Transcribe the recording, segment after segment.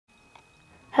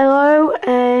Hello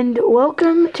and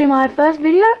welcome to my first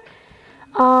video.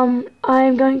 I'm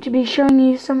going to be showing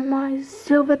you some of my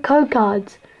silver code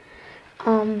cards.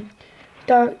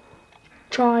 Don't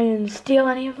try and steal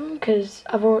any of them because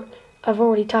I've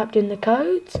already typed in the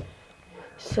codes,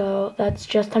 so that's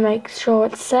just to make sure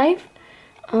it's safe.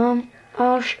 I'm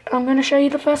going to show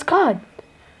you the first card.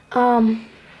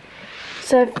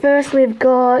 So first we've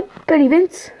got Benny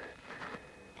Vince.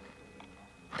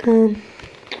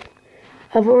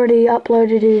 I've already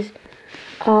uploaded his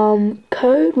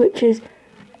code, which is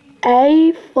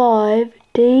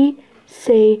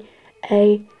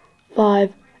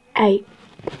A5DCA58.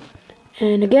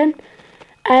 And again,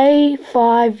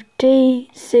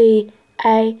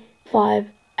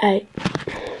 A5DCA58.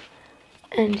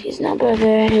 And his number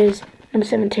there is number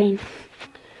 17.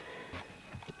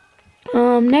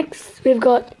 Next, we've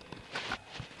got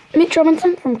Mitch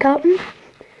Robinson from Carlton.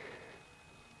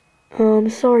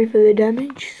 Sorry for the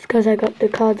damage, because I got the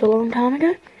cards a long time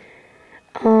ago.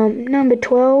 Number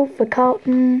 12 for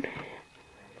Carlton. I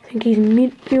think he's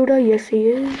midfielder. Yes, he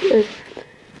is. It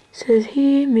says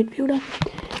here, midfielder.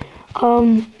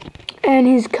 And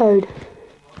his code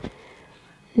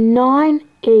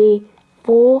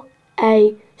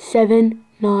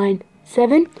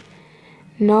 9E4A797.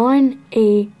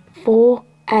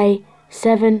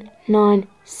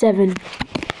 9E4A797.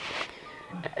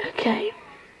 Okay.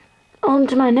 On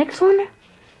to my next one.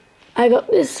 I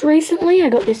got this recently. I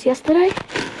got this yesterday.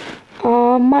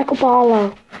 Michael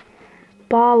Barlow.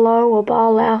 Barlow or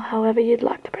Barlow, however you'd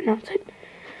like to pronounce it.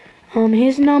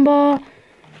 His number. I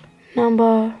think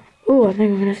I'm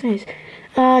gonna sneeze.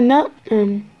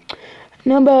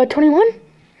 Number 21,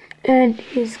 and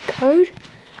his code.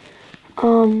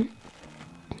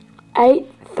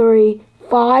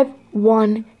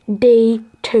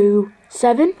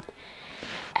 8351D27.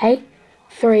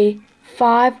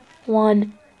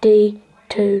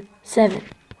 8351D27.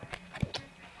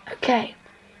 Okay,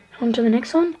 on to the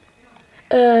next one.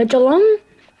 Geelong,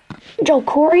 Joel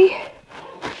Corey.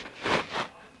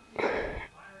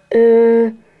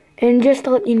 And just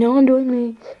to let you know, I'm doing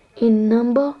it in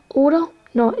number order,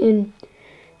 not in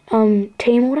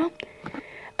team order.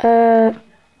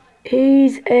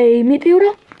 He's a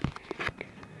midfielder.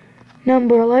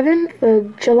 Number 11 for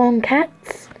Geelong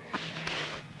Cats.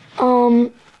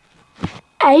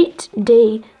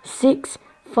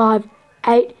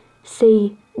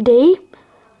 8D658CD.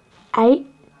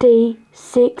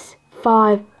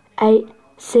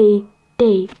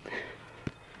 8D658CD.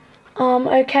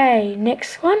 Okay,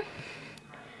 next one.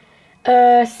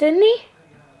 Sydney,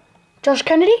 Josh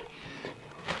Kennedy,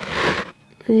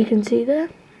 as you can see there.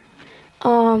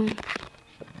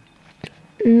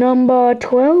 Number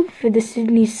 12 for the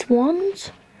Sydney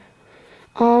Swans.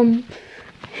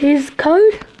 His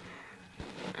code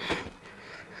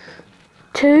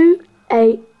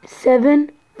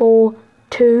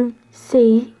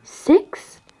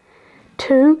 28742C6.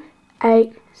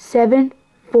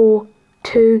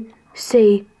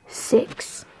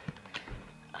 28742C6.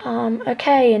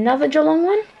 Okay, another Geelong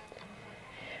one.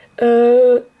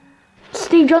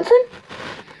 Steve Johnson,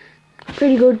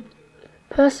 pretty good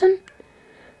person.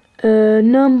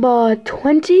 Number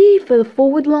 20 for the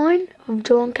forward line of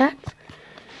Geelong Cats.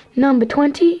 Number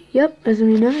 20, yep, as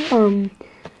we know.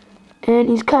 And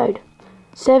his code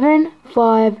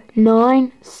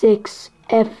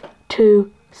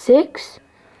 7596F26.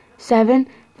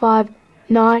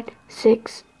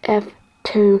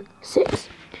 7596F26.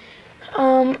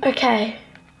 Okay.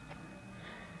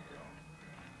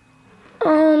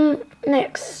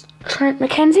 Next, Trent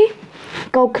McKenzie,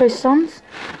 Gold Coast Suns.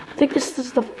 I think this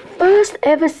is the first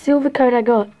ever silver code I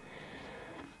got.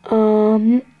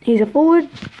 He's a forward,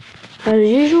 as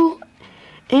usual.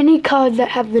 Any cards that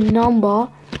have the number,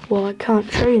 well, I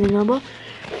can't show you the number,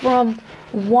 from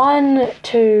 1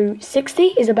 to 60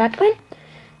 is a backman.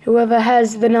 Whoever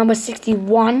has the number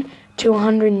 61 to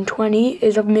 120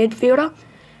 is a midfielder.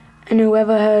 And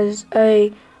whoever has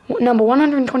a number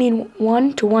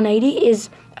 121 to 180 is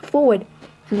a forward.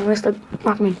 And the rest are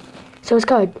backmen. So his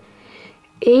code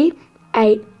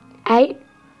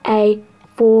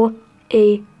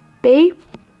E88A4EB.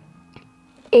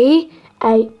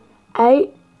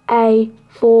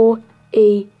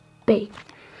 E88A4EB.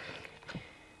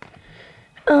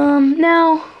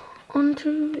 Now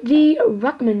onto the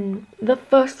ruckman, the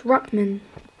first ruckman.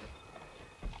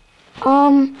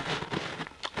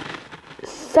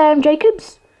 Sam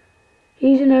Jacobs.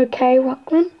 He's an okay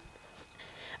ruckman.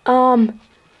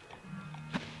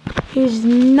 His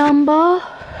number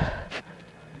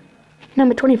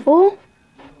 24.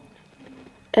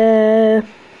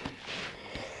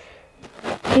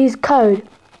 His code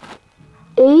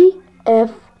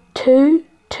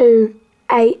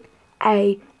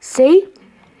EF228AC.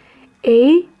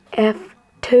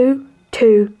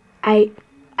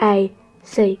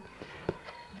 EF228AC.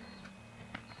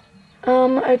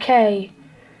 Okay.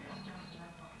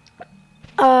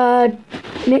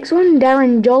 Next one,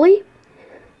 Darren Jolly.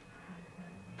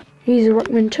 He's a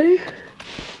ruckman too.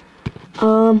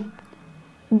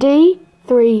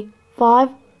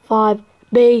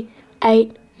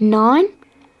 D355B89.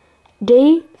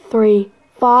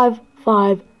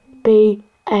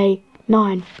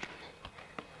 D355B89.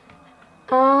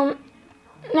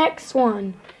 Next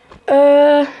one.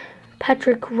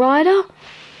 Patrick Ryder.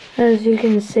 As you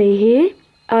can see here.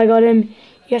 I got him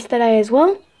yesterday as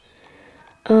well.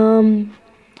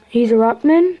 He's a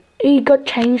ruckman. He got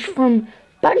changed from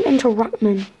backman to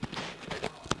ruckman,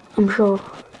 I'm sure.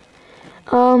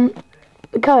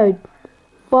 The code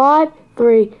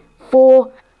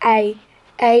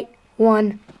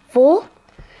 534A814.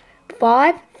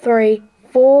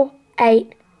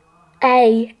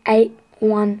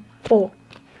 534A814.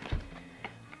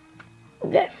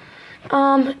 There.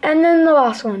 And then the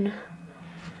last one.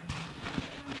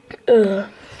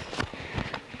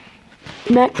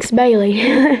 Max Bailey.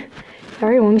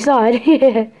 Very wrong side.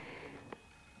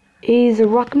 He's a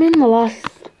ruckman, the last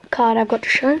card I've got to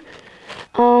show.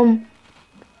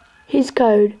 His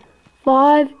code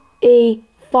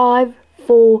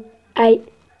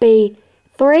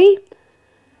 5E548B3.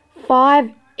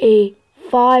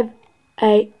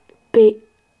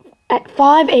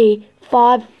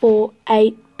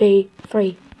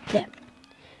 5E548B3. There.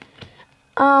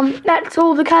 That's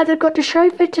all the cards I've got to show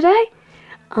for today.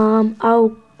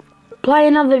 I'll play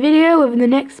another video with the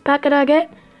next packet I get,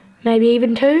 maybe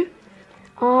even two.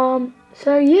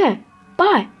 So yeah,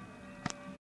 bye.